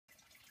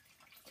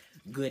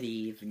Good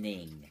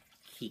evening,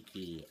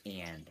 Kiki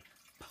and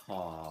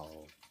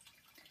Paul.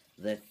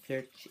 The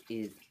search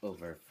is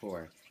over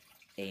for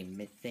a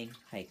missing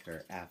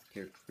hiker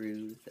after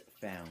crews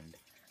found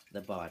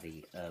the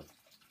body of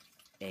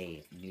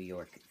a New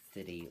York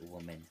City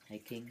woman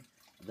hiking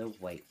the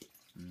White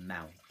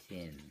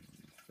Mountains.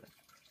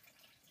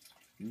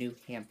 New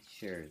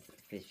Hampshire's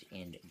Fish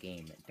and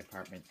Game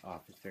Department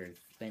officers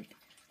spent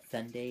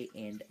Sunday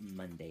and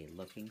Monday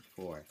looking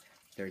for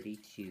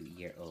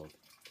 32-year-old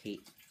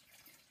Kate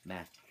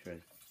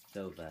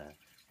Matrosova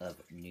of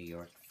New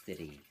York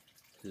City,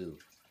 who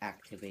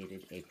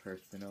activated a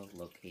personal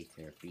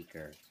locator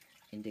beaker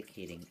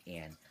indicating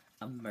an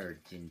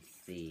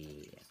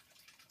emergency.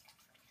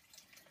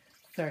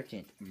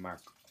 Sergeant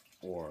Mark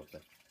Orb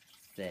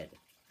said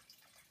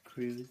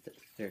crews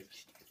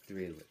searched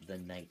through the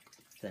night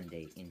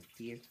Sunday in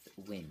fierce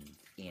winds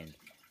and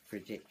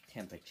frigid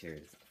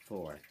temperatures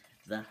for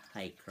the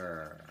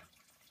hiker.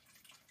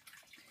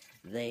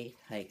 They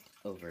hiked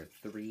over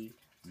 3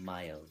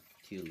 miles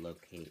to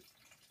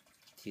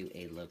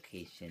a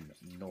location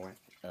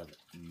north of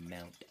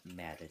Mount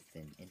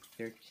Madison and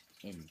searched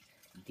in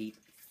deep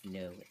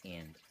snow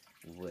and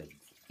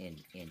woods in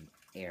an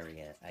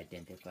area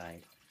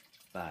identified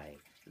by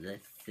the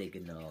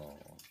signal.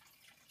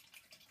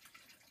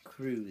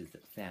 Crews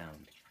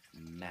found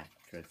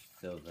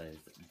Matrosova's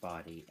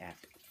body at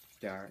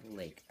Star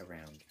Lake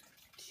around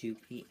 2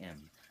 p.m.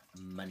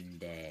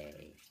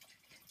 Monday.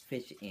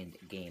 Fish and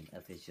Game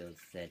officials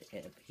said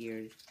it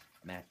appears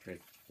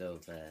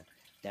Matrosova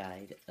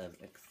died of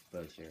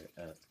exposure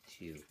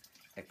to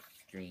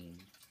extreme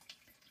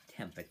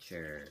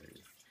temperatures.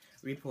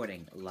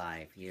 Reporting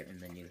live here in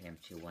the New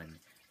Hampshire One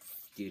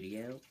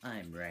studio,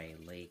 I'm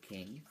Riley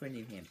King for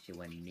New Hampshire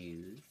One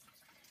News.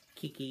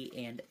 Kiki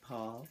and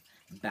Paul,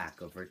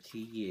 back over to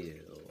you.